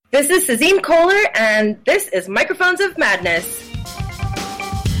This is Sazim Kohler, and this is Microphones of Madness.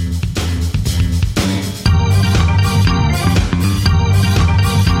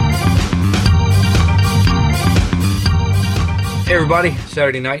 Hey everybody,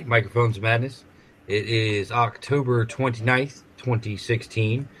 Saturday night, Microphones of Madness. It is October 29th,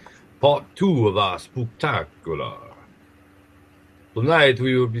 2016, part 2 of our Spooktacular. Tonight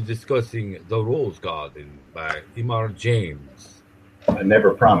we will be discussing The Rose Garden by Imar James. I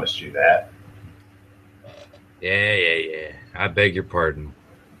never promised you that. Yeah. I beg your pardon.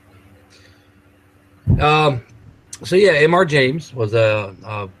 Imar James was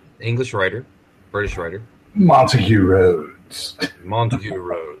a English writer, British writer. Montague Rhodes. Montague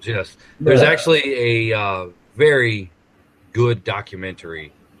Rhodes, yes. There's actually a very good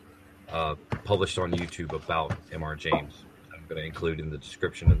documentary published on YouTube about Imar James. I'm going to include in the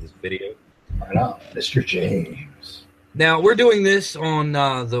description of this video. Why not? Mr. James. Now, we're doing this on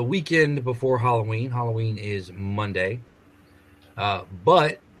the weekend before Halloween. Halloween is Monday.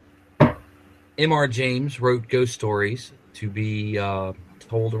 But Imar James wrote ghost stories to be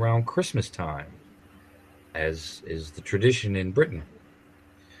told around Christmas time, as is the tradition in Britain.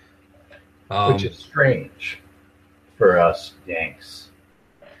 Which is strange for us Yanks.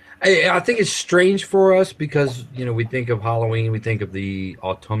 I think it's strange for us because, we think of Halloween, we think of the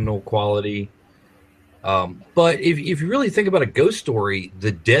autumnal quality. But if you really think about a ghost story,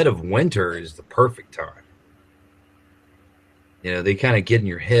 the dead of winter is the perfect time. They kind of get in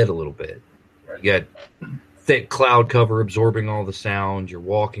your head a little bit. Right. You got thick cloud cover absorbing all the sound. You're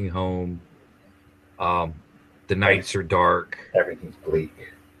walking home. The nights are dark. Everything's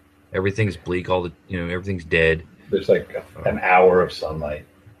bleak. Everything's bleak. Everything's dead. There's like an hour of sunlight.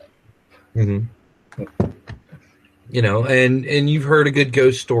 Mm-hmm. And you've heard a good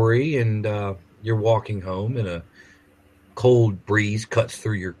ghost story, and you're walking home, and a cold breeze cuts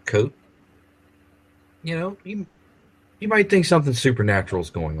through your coat. You might think something supernatural is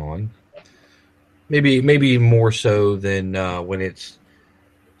going on. Maybe more so than when it's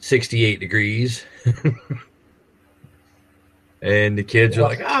 68 degrees. And the kids are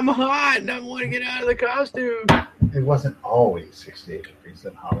like, I'm hot and I want to get out of the costume. It wasn't always 68 degrees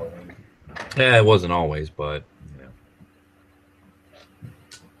in Halloween. Yeah, it wasn't always, but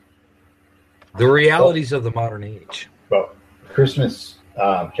the realities of the modern age. Well, Christmas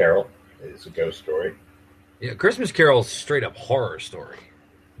Carol is a ghost story. Yeah, Christmas Carol is a straight up horror story.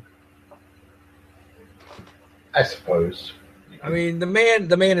 I suppose. I mean, the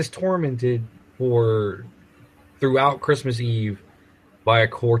man is tormented throughout Christmas Eve by a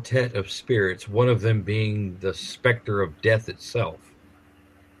quartet of spirits, one of them being the specter of death itself.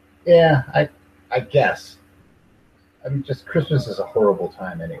 Yeah, I guess. I mean, just Christmas is a horrible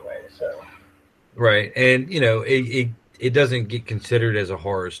time anyway, so. Right, and it doesn't get considered as a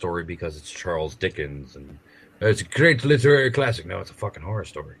horror story because it's Charles Dickens and it's a great literary classic. No, it's a fucking horror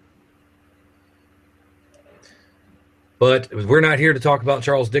story. But we're not here to talk about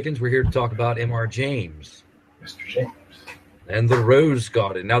Charles Dickens. We're here to talk about Imar James. Mr. James. And The Rose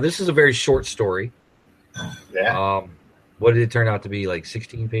Garden. Now, this is a very short story. Yeah. What did it turn out to be, like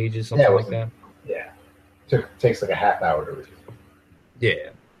 16 pages, something like that? Yeah. It takes like a half hour to read. Yeah.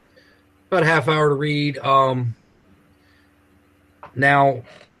 About a half hour to read. Now,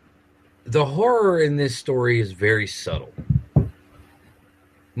 the horror in this story is very subtle.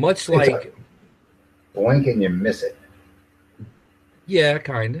 Much like... blink and you miss it. Yeah,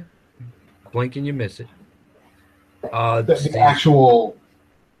 kind of. Blink and you miss it. The actual,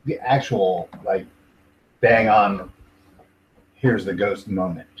 like, bang on, here's the ghost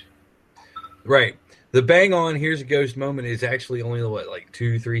moment. Right. The bang on, here's a ghost moment is actually only,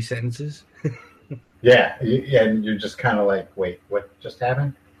 2-3 sentences? Yeah, and you're just kind of like, wait, what just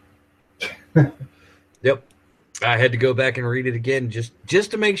happened? Yep. I had to go back and read it again just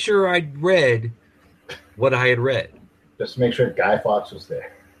to make sure I'd read what I had read. Just to make sure Guy Fawkes was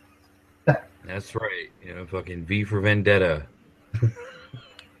there. That's right. Fucking V for Vendetta.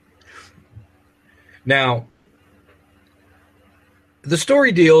 Now, the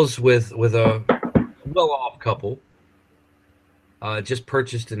story deals with a well-off couple. Just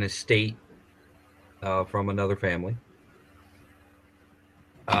purchased an estate from another family.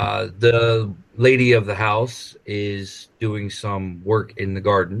 The lady of the house is doing some work in the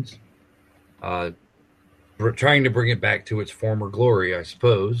gardens, trying to bring it back to its former glory, I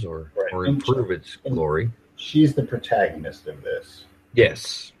suppose, or improve its glory. She's the protagonist of this.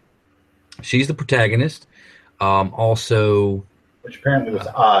 Yes. She's the protagonist. Also... Which apparently was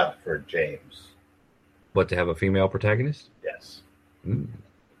odd for James. What, to have a female protagonist? Yes. Kind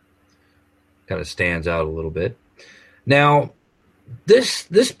of stands out a little bit. Now,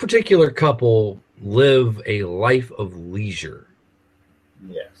 This particular couple live a life of leisure,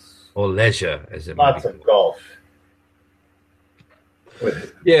 Yes. or leisure, as it might Lots be. of golf.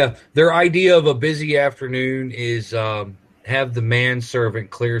 Yeah, their idea of a busy afternoon is have the manservant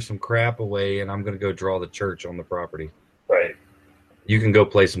clear some crap away, and I'm going to go draw the church on the property. Right. You can go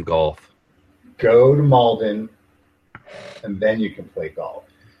play some golf. Go to Malden, and then you can play golf.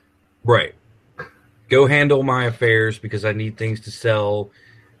 Right. Go handle my affairs because I need things to sell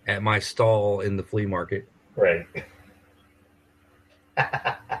at my stall in the flea market. Right.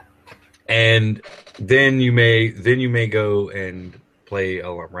 And then you may go and play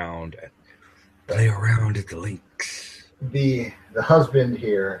around at the links. The husband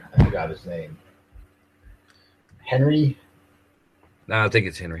here, I forgot his name. Henry? No, I think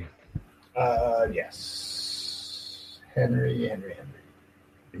it's Henry. Yes. Henry.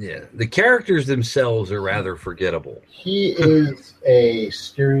 Yeah, the characters themselves are rather forgettable. He is a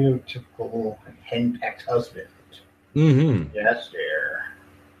stereotypical henpecked husband. Mm-hmm. Yes, dear.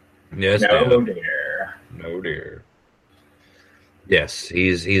 Yes, No, dear. No, dear. Yes,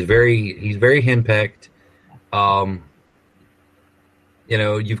 he's very henpecked.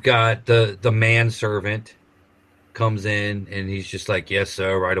 You've got the manservant comes in and he's just like, yes,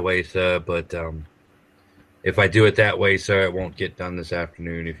 sir, right away, sir. But if I do it that way, sir, it won't get done this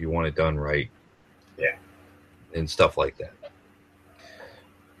afternoon if you want it done right. Yeah. And stuff like that.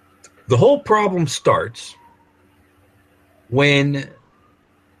 The whole problem starts when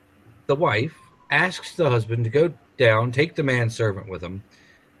the wife asks the husband to go down, take the manservant with him,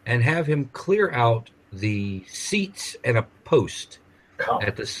 and have him clear out the seats and a post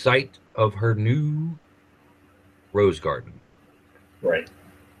at the site of her new rose garden. Right.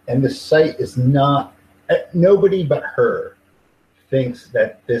 And the site is not, nobody but her thinks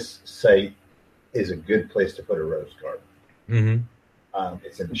that this site is a good place to put a rose garden. Mm-hmm.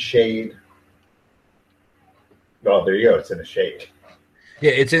 It's in the shade. Oh, there you go. It's in the shade.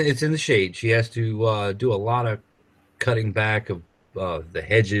 Yeah, it's in the shade. She has to do a lot of cutting back of the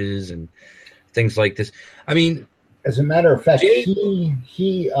hedges and things like this. I mean, as a matter of fact, Jay-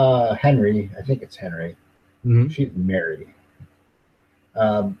 he Henry, I think it's Henry. mm-hmm. She's Mary.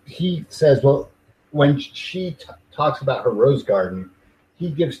 He says, well, when she talks about her rose garden, he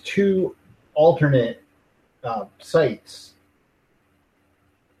gives two alternate sites.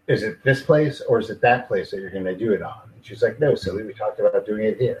 Is it this place or is it that place that you're going to do it on? And she's like, no, silly, we talked about doing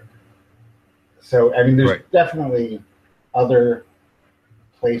it here. So, I mean, there's definitely other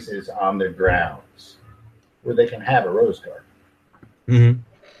places on their grounds where they can have a rose garden. Mm-hmm.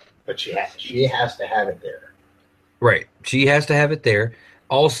 But she has to have it there. Right. She has to have it there.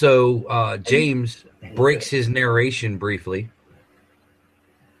 Also, James breaks his narration briefly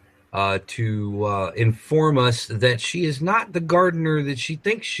to inform us that she is not the gardener that she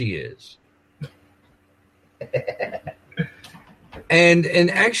thinks she is. and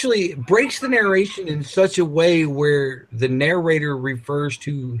actually breaks the narration in such a way where the narrator refers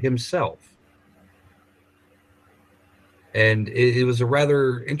to himself. And it was a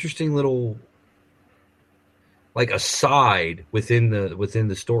rather interesting little like aside within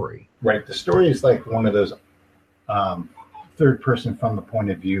the story. Right. The story is like one of those third person from the point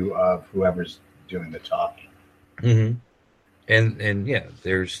of view of whoever's doing the talking. Mm-hmm. And yeah,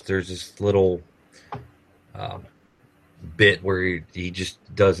 there's this little bit where he just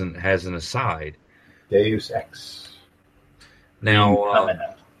has an aside. Deus Ex. Now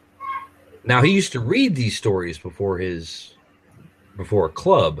he used to read these stories before a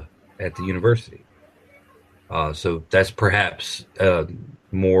club at the university. So that's perhaps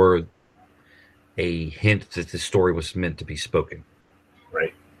more a hint that the story was meant to be spoken.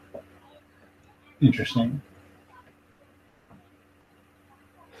 Right. Interesting.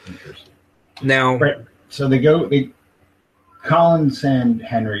 Now, right. So Collins and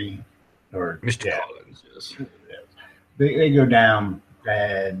Henry, or Mr. Collins, yes. They go down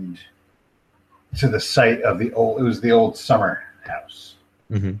and to the site of it was the old summer house.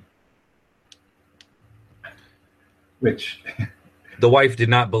 Mm-hmm. Which the wife did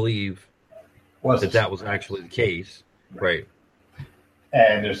not believe that was actually the case. Right.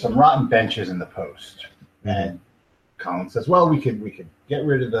 And there's some rotten benches in the post. Mm-hmm. And Collins says, well, we could get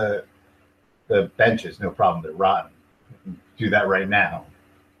rid of the benches, no problem. They're rotten. We can do that right now.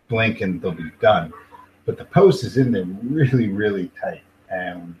 Blink and they'll be done. But the post is in there really, really tight.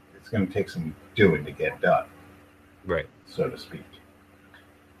 And it's going to take some doing to get done. Right. So to speak.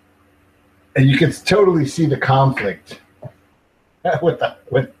 And you can totally see the conflict with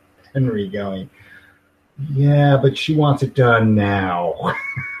Henry going, yeah, but she wants it done now.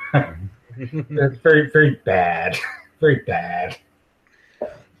 That's very, very bad. Very bad.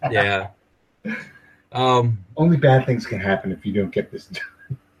 Yeah. Only bad things can happen if you don't get this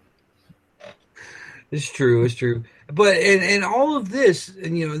done. It's true. It's true. But and all of this,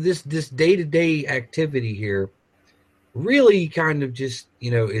 and this day-to-day activity here, really kind of just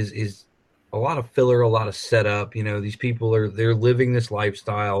is a lot of filler, a lot of setup. These people they're living this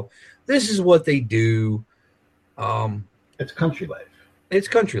lifestyle. This is what they do. It's country life. It's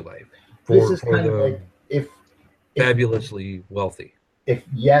country life This is kind of like if fabulously wealthy. If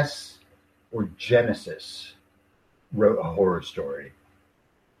Yes or Genesis wrote a horror story,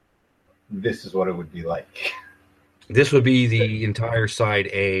 this is what it would be like. This would be the entire side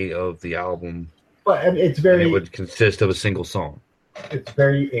A of the album. But I mean, it would consist of a single song. It's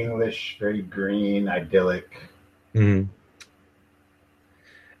very English, very green, idyllic. Mm-hmm.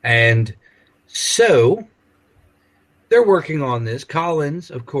 And so they're working on this.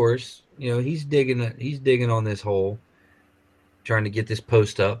 Collins, of course, he's digging on this hole, trying to get this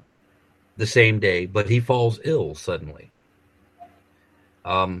post up the same day, but he falls ill suddenly.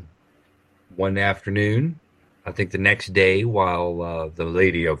 One afternoon, I think the next day, while the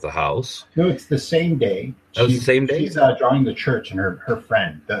lady of the house. No, it's the same day. It's the same day? She's drawing the church, and her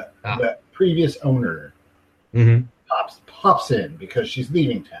friend, the previous owner, mm-hmm. pops in because she's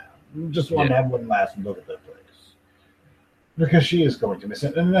leaving town. Just want to have one last look at the place. Because she is going to miss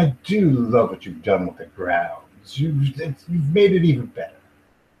it. And I do love what you've done with the grounds. You've made it even better.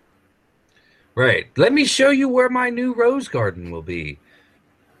 Right. Let me show you where my new rose garden will be.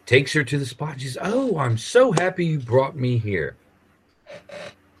 Takes her to the spot. She's, oh, I'm so happy you brought me here.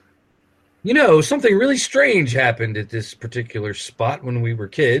 Something really strange happened at this particular spot when we were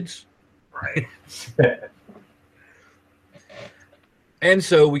kids. Right. And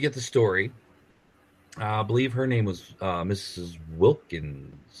so we get the story. I believe her name was Mrs.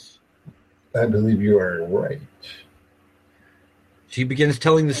 Wilkins. I believe you are right. She begins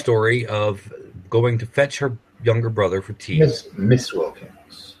telling the story of going to fetch her younger brother for tea. Miss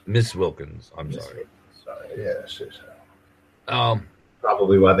Wilkins. Miss Wilkins. I'm sorry. Sorry. Yes.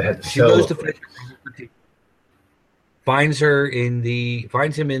 Probably why they had to she goes to fetch her brother for tea. Finds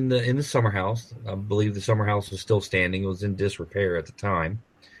him in the summer house. I believe the summer house was still standing. It was in disrepair at the time.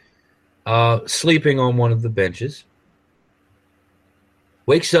 Sleeping on one of the benches.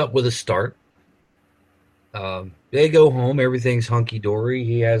 Wakes up with a start. They go home. Everything's hunky-dory.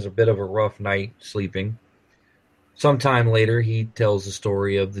 He has a bit of a rough night sleeping. Sometime later, he tells the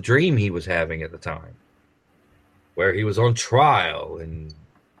story of the dream he was having at the time, where he was on trial and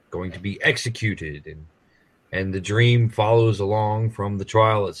going to be executed, and the dream follows along from the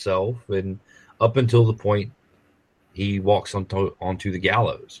trial itself and up until the point he walks onto the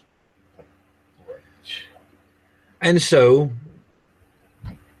gallows. And so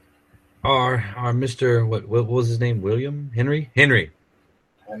our Mr. what was his name? William? Henry.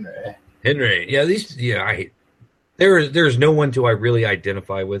 Yeah, there's no one I really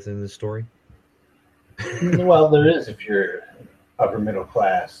identify with in this story. Well, there is if you're upper middle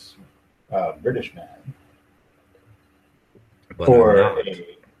class British man. But or a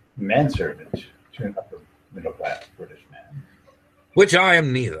manservant to an upper middle class British man. Which I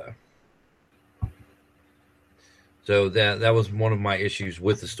am neither. So that was one of my issues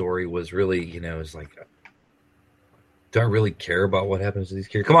with the story was really, it's like, do I really care about what happens to these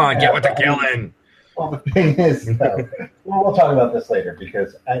characters? Come on, get with the killing. Well, the thing is, we'll talk about this later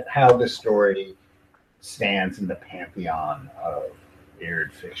because how this story stands in the pantheon of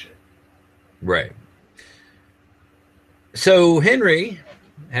weird fiction. Right. So Henry,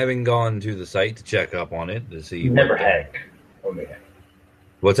 having gone to the site to check up on it to see never Hank, only Hank.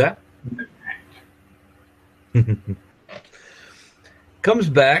 What's that? Comes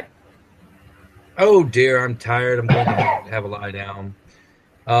back. Oh dear, I'm tired. I'm going to have a lie down.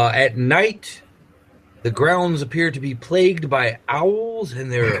 At night, the grounds appear to be plagued by owls,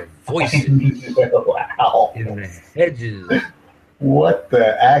 and there are voices in the hedges. What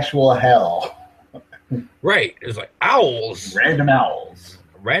the actual hell? Right, it's like owls. Random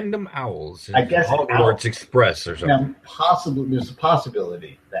owls. I guess Hogwarts Express or something. Now, there's a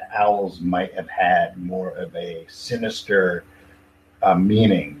possibility that owls might have had more of a sinister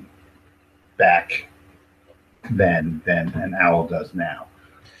meaning back then than an owl does now.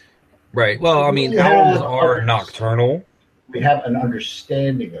 Right. Well, I mean, owls are nocturnal. We have an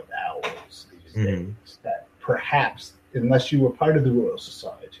understanding of owls these days that perhaps, unless you were part of the Royal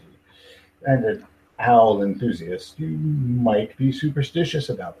Society and an owl enthusiast, you might be superstitious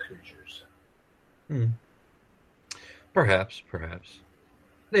about creatures. Perhaps.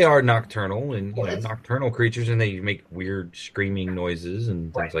 They are nocturnal and nocturnal creatures, and they make weird screaming noises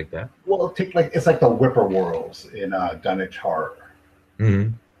and things like that. Well, it's like the whippoorwills in Dunwich Horror.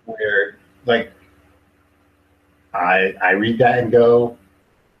 Mm-hmm. where, like, I read that and go,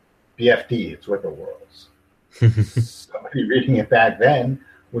 BFD, it's with the worlds. Somebody reading it back then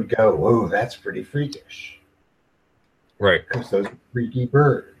would go, whoa, that's pretty freakish. Right. Because those are freaky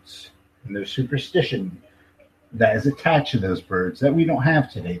birds. And there's superstition that is attached to those birds that we don't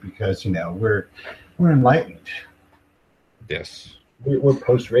have today because, we're enlightened. Yes. We're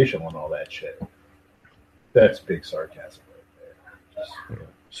post-racial and all that shit. That's big sarcasm right there.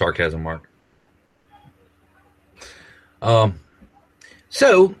 Sarcasm, Mark.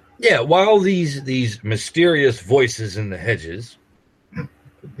 So, yeah, while these mysterious voices in the hedges and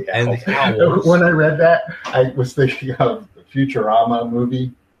the owls. When I read that, I was thinking of the Futurama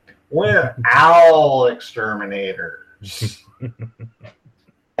movie. We're owl exterminators.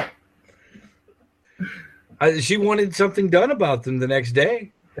 She wanted something done about them the next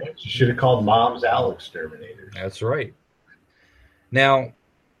day. She should have called Mom's Owl Exterminators. That's right. Now,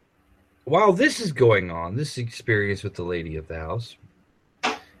 while this is going on, this experience with the lady of the house,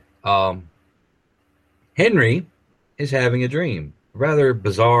 Henry is having a dream, a rather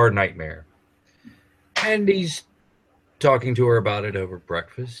bizarre nightmare. And he's talking to her about it over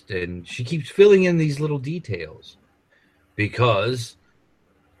breakfast, and she keeps filling in these little details because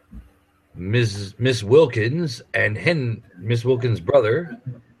Miss Wilkins and Miss Wilkins' brother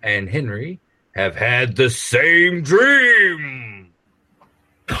and Henry have had the same dream.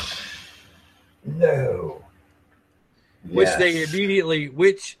 No. Which Yes.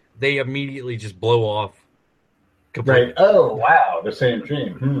 they immediately just blow off completely. Right. Oh, wow. The same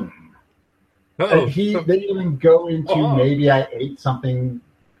dream. Uh-oh. And they even go into maybe I ate something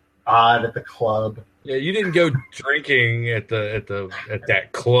odd at the club. Yeah, you didn't go drinking at that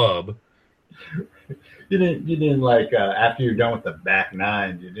club. You didn't like after you're done with the back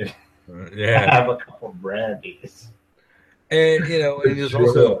nine, you didn't have a couple of brandies. And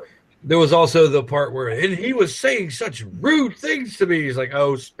there was also the part where and he was saying such rude things to me. He's like,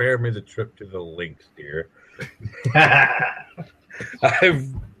 "Oh, spare me the trip to the links, dear."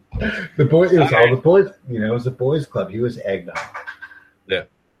 The boys, it was all the boys. It was a boys' club. He was egged on. Yeah.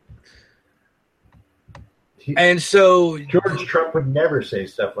 And so George Trump would never say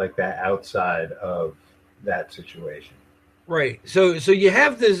stuff like that outside of that situation. Right. So you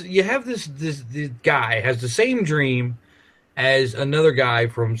have this guy has the same dream as another guy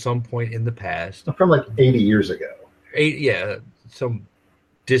from some point in the past. From like 80 years ago. Some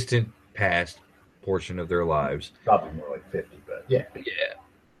distant past portion of their lives. Probably more like 50, but yeah. Yeah.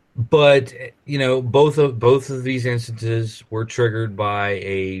 But both of these instances were triggered by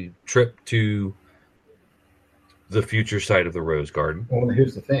a trip to the future site of the Rose Garden. Well,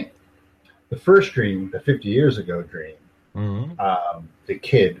 here's the thing. The first dream, the 50 years ago dream, the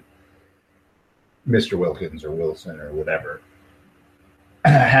kid, Mr. Wilkins or Wilson or whatever,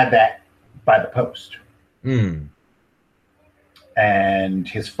 had that by the post. And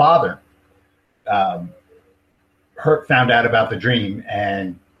his father found out about the dream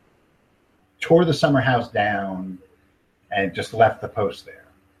and tore the summer house down and just left the post there.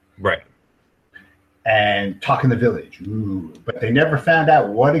 Right. And talk in the village. Ooh. But they never found out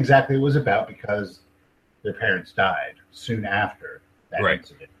what exactly it was about because their parents died soon after that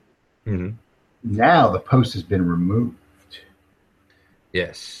incident. Mm-hmm. Now the post has been removed.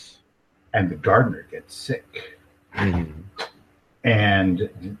 Yes. And the gardener gets sick. Mm-hmm.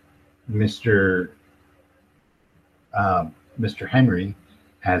 And Mr. Henry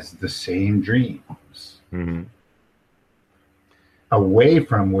has the same dreams. Mm-hmm. Away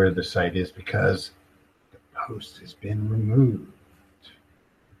from where the site is because the post has been removed.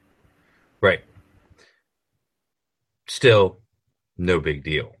 Right. Still, no big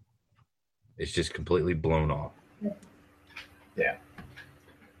deal. It's just completely blown off. Yeah.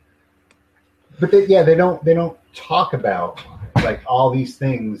 But they don't talk about like all these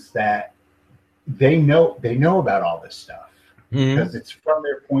things that they know about all this stuff because it's from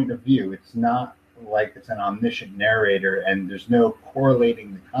their point of view. It's not like it's an omniscient narrator and there's no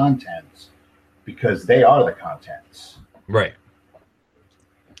correlating the contents because they are the contents. Right.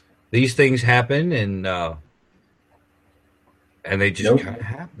 These things happen and they just kind of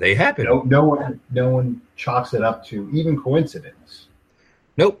happen. They happen. No one chalks it up to even coincidence.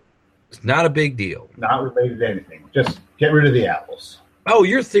 Nope. It's not a big deal. Not related to anything. Just get rid of the owls. Oh,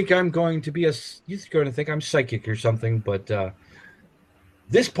 you're going to think I'm psychic or something, but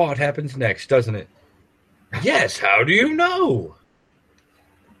this part happens next, doesn't it? Yes, how do you know?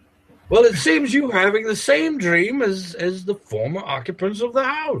 Well, it seems you're having the same dream as the former occupants of the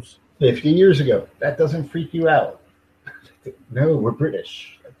house. 50 years ago. That doesn't freak you out. No, we're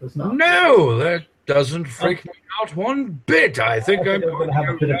British. That does not. No, doesn't freak me out one bit. I think I'm going to have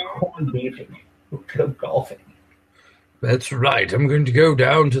a bit of corned beef and go golfing. That's right. I'm going to go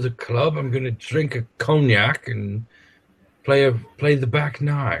down to the club. I'm going to drink a cognac and play the back Hit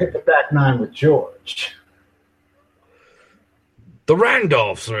nine. the back nine with George. The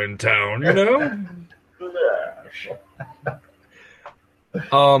Randolphs are in town, you know?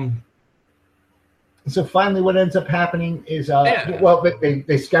 So finally what ends up happening is, Yeah. well,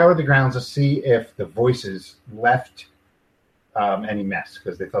 they scour the grounds to see if the voices left any mess,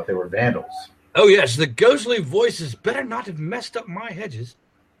 because they thought they were vandals. Oh, yes, the ghostly voices better not have messed up my hedges.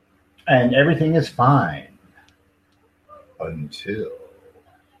 And everything is fine. Until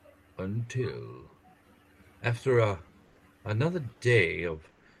After another day of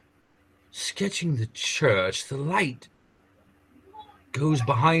sketching the church, the light goes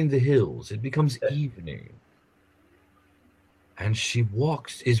behind the hills. It becomes evening. And she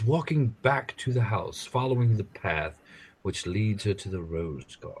is walking back to the house, following the path which leads her to the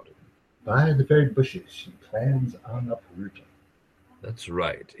rose garden. by the very bushes she plans on uprooting. That's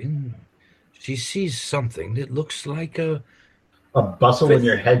right. She sees something that looks like a bustle in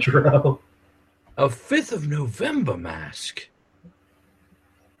your hedgerow. 5th of November mask.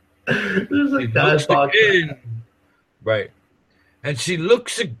 There's a She guy looks box. again. Right. And she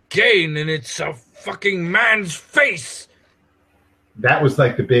looks again, and it's a fucking man's face. That was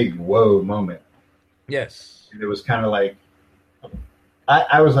like the big whoa moment. Yes. It was kind of like,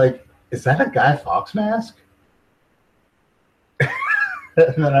 I was like, is that a Guy Fawkes mask?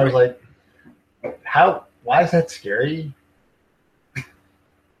 And then I was like, why is that scary?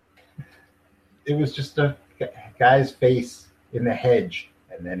 It was just a guy's face in the hedge,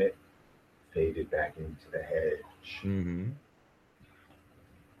 and then it faded back into the hedge. Mm-hmm.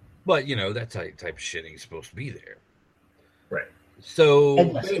 But, that type of shit ain't supposed to be there. Right. So...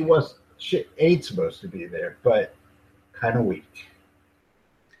 And yes, it was, shit ain't supposed to be there, but kind of weak.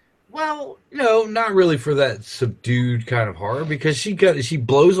 Well, not really for that subdued kind of horror, because she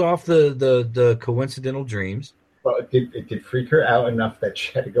blows off the coincidental dreams. Well, it did freak her out enough that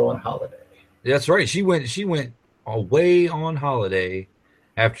she had to go on holiday. That's right. She went away on holiday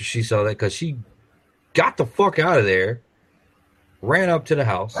after she saw that, because she got the fuck out of there, ran up to the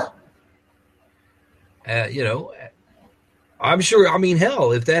house. I'm sure. I mean,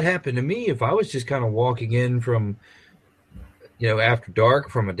 hell, if that happened to me, if I was just kind of walking in from, after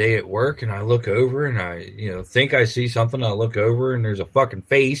dark from a day at work, and I look over and I, think I see something, I look over and there's a fucking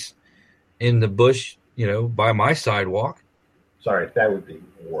face in the bush, by my sidewalk. Sorry, that would be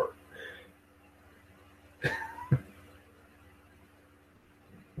work.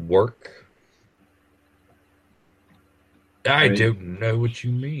 Work? I don't know what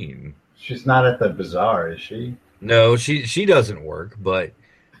you mean. She's not at the bazaar, is she? No, she doesn't work, but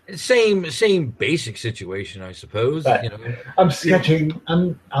same basic situation, I suppose. But I'm sketching.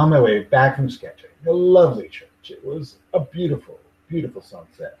 I'm on my way back from sketching. A lovely church. It was a beautiful, beautiful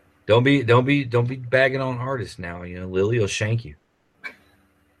sunset. Don't be bagging on artists now. Lily will shank you.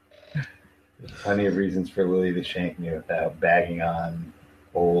 There's plenty of reasons for Lily to shank me without bagging on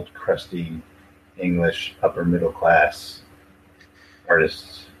old, crusty English upper middle class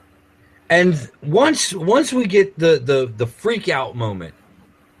artists. And once we get the freak out moment,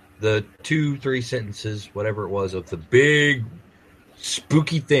 the 2-3 sentences, whatever it was, of the big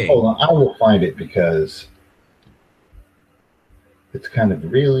spooky thing. Hold on, I will find it because it's kind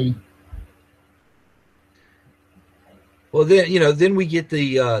of really. Well, then we get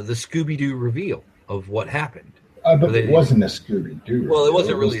the Scooby-Doo reveal of what happened. But it wasn't a Scooby-Doo. Well, it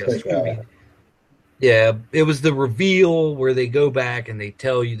wasn't really a Scooby. Yeah, it was the reveal where they go back and they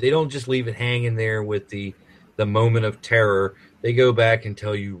tell you. They don't just leave it hanging there with the moment of terror. They go back and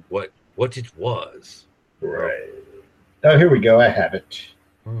tell you what it was. Right. Oh, here we go. I have it.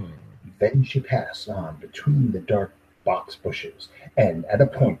 Hmm. Then she passed on between the dark box bushes, and at a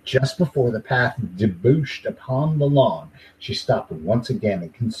point just before the path debouched upon the lawn, she stopped once again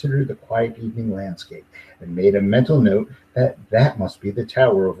and considered the quiet evening landscape, and made a mental note that must be the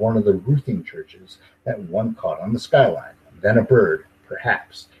tower of one of the roofing churches that one caught on the skyline. Then a bird,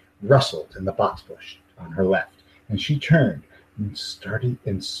 perhaps, rustled in the box bush on her left, and she turned and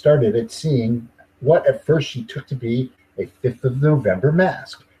started at seeing what at first she took to be a 5th of November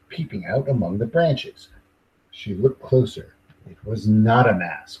mask peeping out among the branches. She looked closer. It was not a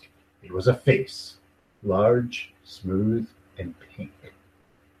mask. It was a face, large, smooth, and pink.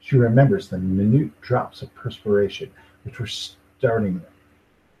 She remembers the minute drops of perspiration which were starting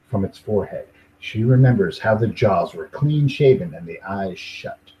from its forehead. She remembers how the jaws were clean-shaven and the eyes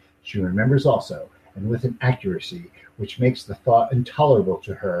shut. She remembers also, and with an accuracy which makes the thought intolerable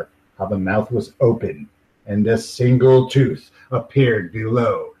to her, how the mouth was open, and a single tooth appeared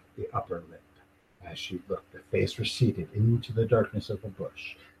below the upper lip. As she looked, the face receded into the darkness of the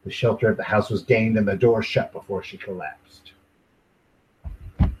bush. The shelter of the house was gained, and the door shut before she collapsed.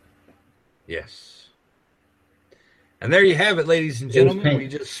 Yes. And there you have it, ladies and gentlemen. We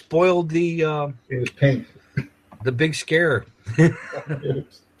just spoiled the It was pink. the big scare. It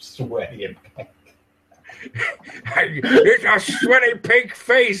was sweaty and pink. It's a sweaty pink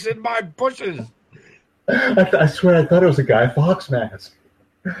face in my bushes. I swear I thought it was a Guy Fawkes mask.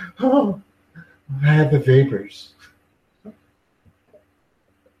 Oh, I have the vapors.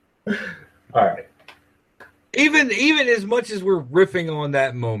 All right. Even as much as we're riffing on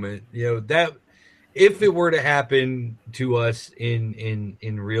that moment, that if it were to happen to us in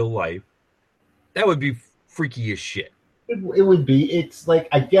real life, that would be freaky as shit. It would be. It's like,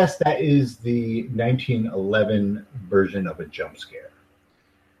 I guess that is the 1911 version of a jump scare.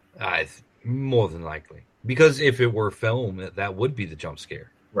 More than likely. Because if it were film, that would be the jump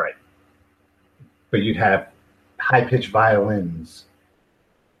scare. Right. But you'd have high-pitched violins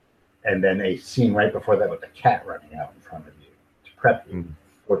and then a scene right before that with a cat running out in front of you to prep you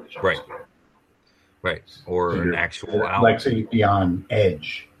for the jump scare. Right. Or so an actual album. Like, so you'd be on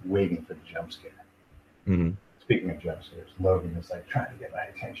edge waiting for the jump scare. Mm-hmm. Speaking of jump scares, Logan is like trying to get my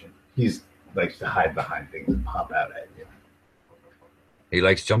attention. He's likes to hide behind things and pop out at you. He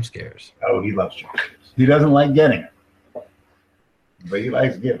likes jump scares. Oh, he loves jump scares. He doesn't like getting them, but he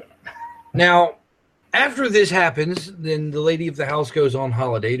likes giving them. Now, after this happens, then the lady of the house goes on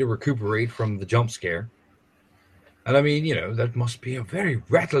holiday to recuperate from the jump scare. And I mean, that must be a very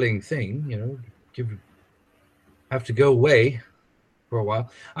rattling thing, have to go away for a while.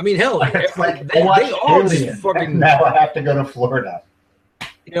 I mean, hell, like, they all just fucking... Now I have to go to Florida.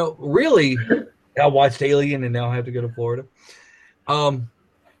 Really, I watched Alien and now I have to go to Florida. But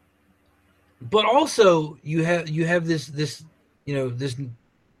also you have this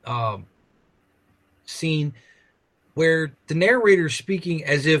scene where the narrator is speaking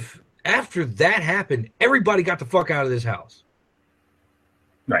as if after that happened, everybody got the fuck out of this house.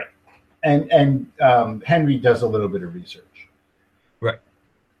 Right. And Henry does a little bit of research. Right.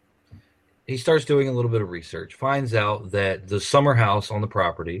 He starts doing a little bit of research, finds out that the summer house on the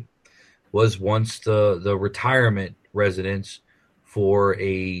property was once the retirement residence for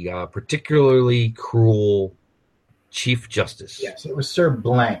a particularly cruel Chief Justice. Yes, it was Sir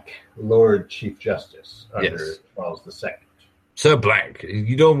Blank, Lord Chief Justice, under Charles II. Sir Blank.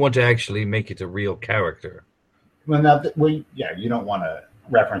 You don't want to actually make it a real character. Well, now, you don't want to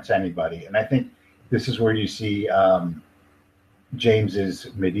reference anybody. And I think this is where you see James's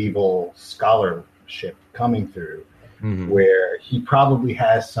medieval scholarship coming through, where he probably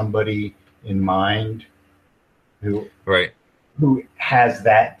has somebody in mind who has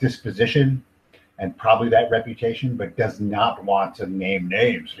that disposition and probably that reputation, but does not want to name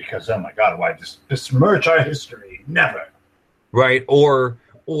names because, oh my God, why besmirch our history? Never. Right. Or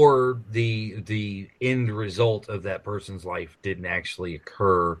the end result of that person's life didn't actually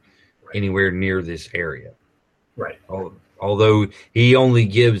occur anywhere near this area. Right. Although he only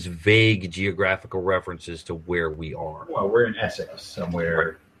gives vague geographical references to where we are. Well, we're in Essex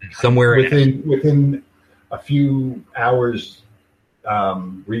somewhere. Somewhere within a few hours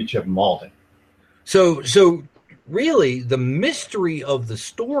reach of Malden. So really the mystery of the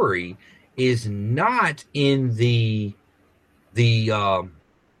story is not in the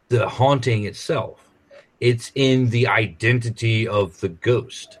haunting itself. It's in the identity of the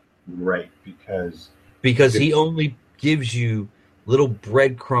ghost. Right, because he only gives you little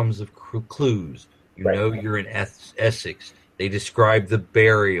breadcrumbs of clues. You're in Essex. They describe the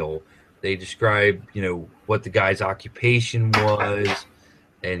burial. They describe, what the guy's occupation was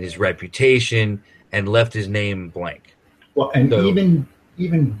and his reputation, and left his name blank. Well, and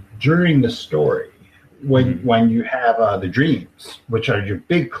even during the story, when you have the dreams, which are your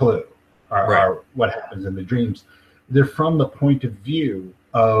big clue, are what happens in the dreams, they're from the point of view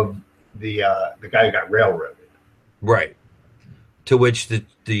of the guy who got railroaded. Right. To which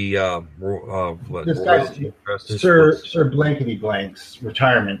Sir Blankety Blank's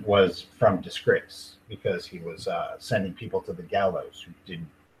retirement was from disgrace because he was sending people to the gallows who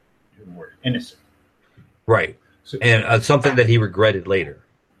were innocent. Right. So, and something that he regretted later.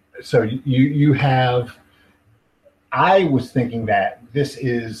 So you have. I was thinking that this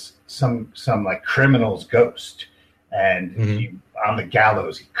is some like criminal's ghost, and he, on the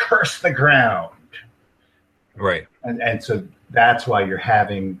gallows he cursed the ground. Right. And so that's why you're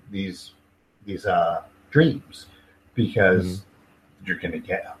having these dreams, because you're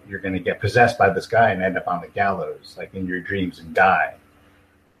gonna get possessed by this guy and end up on the gallows, like in your dreams, and die.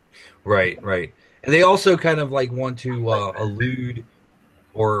 Right, right. And they also kind of like want to allude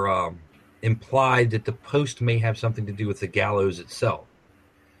or imply that the post may have something to do with the gallows itself,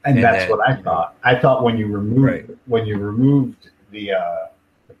 And and that's that what I thought. I thought when you Right. removed the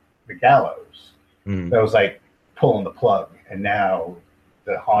gallows, Mhm. that was like pulling the plug, and now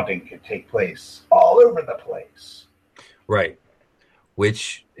the haunting could take place all over the place. Right,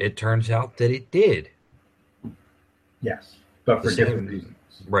 which it turns out that it did. Yes, but The for different same, reasons.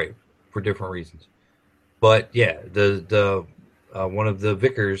 right, for different reasons. But yeah, the one of the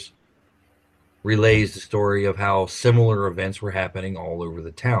vicars relays the story of how similar events were happening all over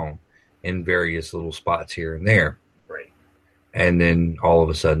the town in various little spots here and there. Right. And then all of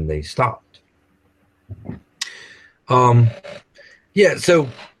a sudden they stopped. Um, yeah. So,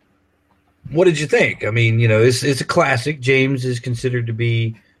 what did you think? I mean, it's a classic. James is considered to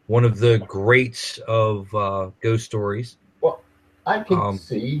be one of the greats of ghost stories. Well, I can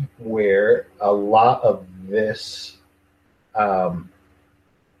see where a lot of this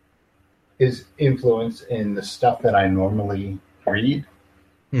is influence in the stuff that I normally read.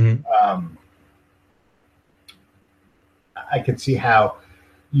 Mm-hmm. I could see how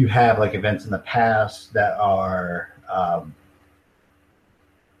you have like events in the past that are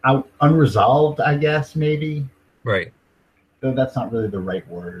unresolved, I guess, maybe. Right. Though that's not really the right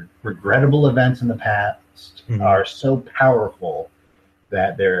word. Regrettable events in the past are so powerful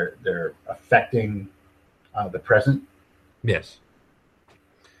that they're affecting the present. Yes.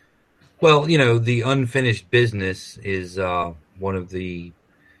 Well, the unfinished business is one of the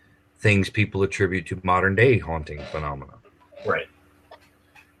things people attribute to modern day haunting phenomena. Right.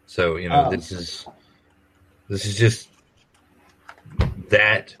 So, this is just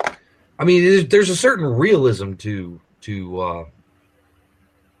that. I mean, there's a certain realism to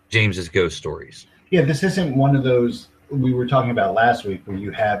James's ghost stories. Yeah, this isn't one of those we were talking about last week where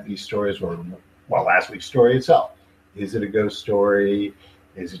you have these stories where, well, last week's story itself. Is it a ghost story?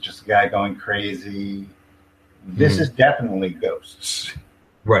 Is it just a guy going crazy? This is definitely ghosts.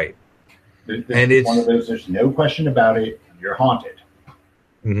 Right. And it's one of those, there's no question about it. You're haunted.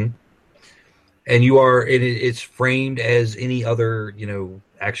 Mm-hmm. And you are, it's framed as any other,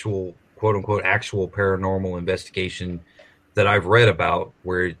 actual, quote unquote, actual paranormal investigation that I've read about,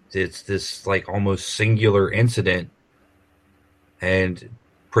 where it's this like almost singular incident, and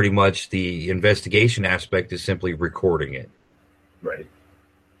pretty much the investigation aspect is simply recording it. Right.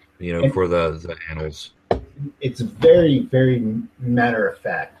 For the annals. It's very, very matter of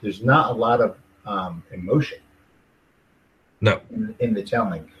fact. There's not a lot of emotion. No. In the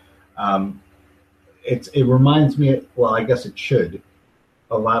telling. It reminds me, well, I guess it should,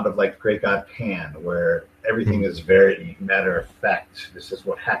 a lot of like Great God Pan, where everything is very matter of fact. This is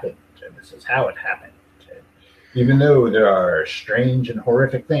what happened, and this is how it happened. And even though there are strange and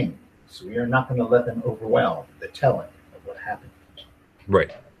horrific things, we are not going to let them overwhelm the telling of what happened.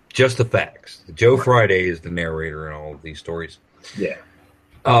 Right. Just the facts. Joe Friday is the narrator in all of these stories. Yeah.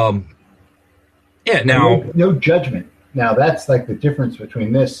 Yeah. Now, no judgment. Now that's like the difference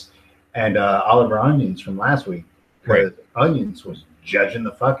between this and Oliver Onions from last week, because Onions was judging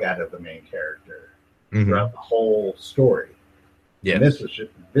the fuck out of the main character throughout the whole story. Yeah. And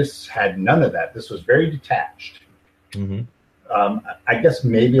this had none of that. This was very detached. Mm-hmm. I guess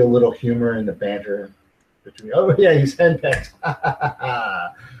maybe a little humor in the banter between. Oh yeah, he's henpecked.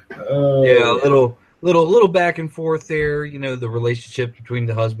 Oh, yeah, a little back and forth there. The relationship between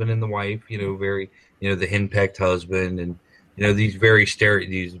the husband and the wife. Very the henpecked husband, and these very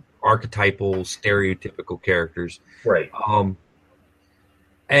these archetypal, stereotypical characters. Right.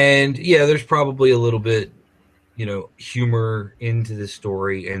 And yeah, there's probably a little bit, humor into the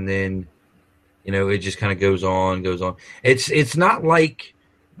story, and then, it just kind of goes on. It's not like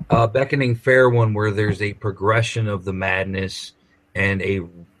Beckoning Fair one where there's a progression of the madness and a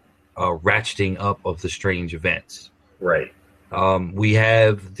ratcheting up of the strange events. Right. We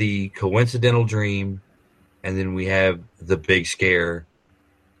have the coincidental dream, and then we have the big scare,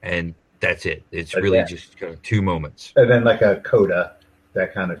 and that's it. It's really just kind of two moments. And then like a coda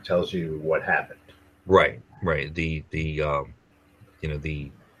that kind of tells you what happened. Right. The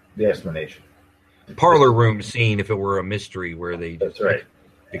explanation. Parlor room scene, if it were a mystery, where they just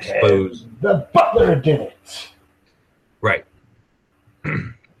expose. And the butler did it. Right.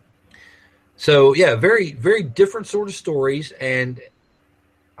 So yeah, very, very different sort of stories, and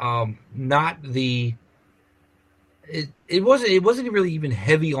not the. It wasn't really even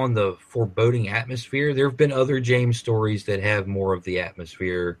heavy on the foreboding atmosphere. There have been other James stories that have more of the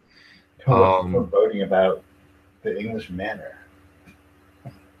atmosphere. What's foreboding about the English manor?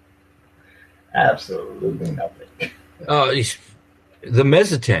 Absolutely nothing. The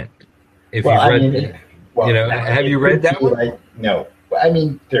Mezzotent. If Well, you've I read, mean, well, have you read that one? Like, no. I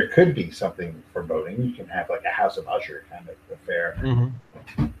mean, there could be something foreboding. You can have like a House of Usher kind of affair.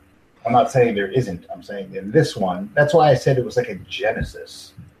 Mm-hmm. I'm not saying there isn't. I'm saying in this one, that's why I said it was like a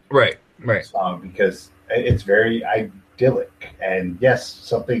Genesis Right. song, because it's very idyllic. And yes,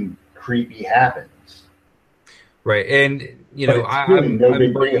 something creepy happens. Right. And, But it's really no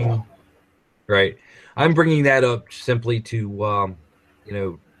big deal. Right. I'm bringing that up simply to,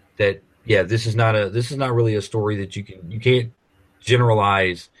 that, yeah, this is not really a story that you can't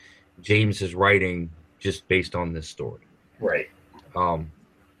generalize James's writing just based on this story. Right.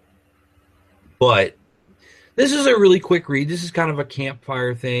 But this is a really quick read. This is kind of a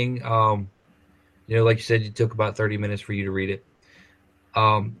campfire thing. Like you said, it took about 30 minutes for you to read it.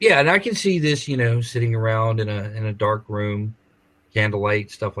 Yeah, and I can see this, sitting around in a dark room,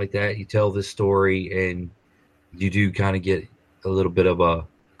 candlelight, stuff like that. You tell this story, and you do kind of get a little bit of a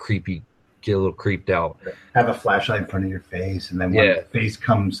little creeped out. Have a flashlight in front of your face, and then when the face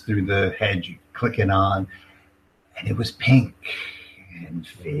comes through the hedge, you click it on, and it was pink and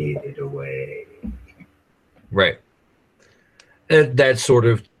faded away. Right. That sort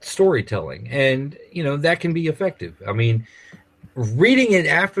of storytelling, and that can be effective. I mean, reading it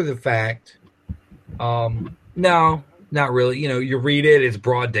after the fact, no, not really. You read it; it's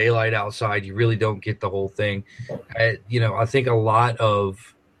broad daylight outside. You really don't get the whole thing. I think a lot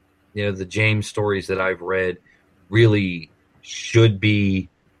of the James stories that I've read really should be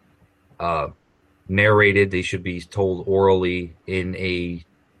narrated. They should be told orally in a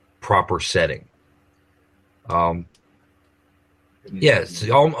proper setting. Yes,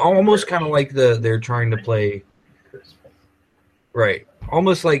 almost kind of like they're trying to play, right?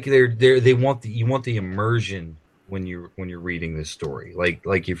 Almost like you want the immersion when you're reading this story.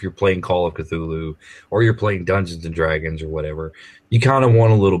 Like if you're playing Call of Cthulhu or you're playing Dungeons and Dragons or whatever, you kind of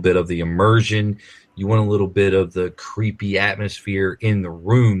want a little bit of the immersion. You want a little bit of the creepy atmosphere in the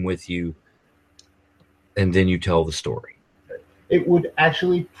room with you, and then you tell the story. It would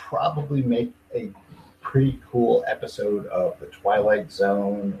actually probably make a pretty cool episode of The Twilight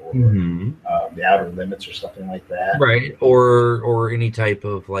Zone or The Outer Limits or something like that. Right. Or any type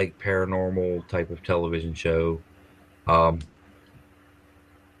of like paranormal type of television show.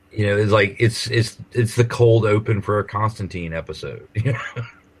 It's like it's the cold open for a Constantine episode.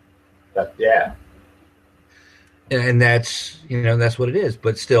 Yeah. And that's that's what it is.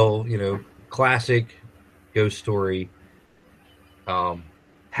 But still, classic ghost story.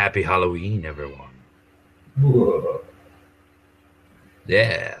 Happy Halloween, everyone. Whoa.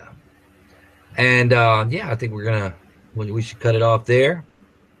 Yeah. And I think we should cut it off there.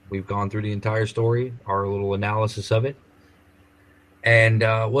 We've gone through the entire story, our little analysis of it. And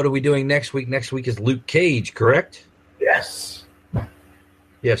what are we doing next week? Next week is Luke Cage, correct? Yes.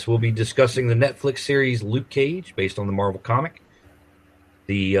 Yes, we'll be discussing the Netflix series Luke Cage, based on the Marvel comic.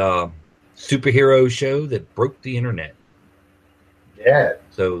 The superhero show that broke the internet. Yeah.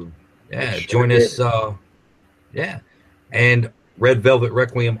 So, join us. And Red Velvet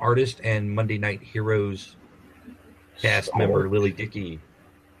Requiem artist and Monday Night Heroes cast member Lily Dickey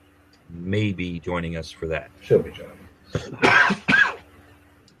may be joining us for that. She'll be joining us.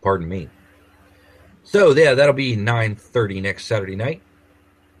 Pardon me. So, that'll be 9:30 next Saturday night.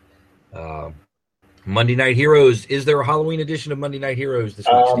 Monday Night Heroes. Is there a Halloween edition of Monday Night Heroes this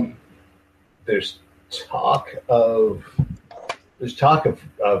week, Steve? There's talk of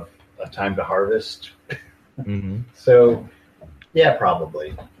A Time to Harvest. Mm-hmm. So, yeah,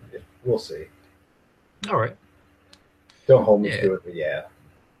 probably. We'll see. All right. Don't hold me to it, but yeah.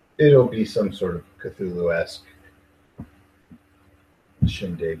 It'll be some sort of Cthulhu-esque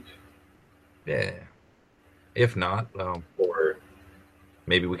shindig. Yeah. If not, or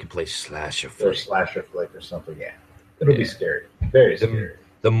maybe we can play Slasher Flick. Flick. Or Slasher Flick or something, yeah. It'll be scary. Very scary.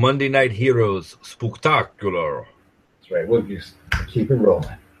 The Monday Night Heroes Spooktacular. That's right. We'll just keep it rolling.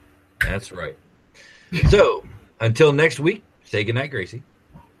 That's right. So, until next week, say goodnight, Gracie.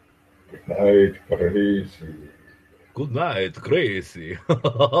 Good night, Gracie. Good night, Gracie.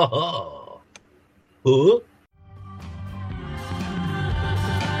 Huh?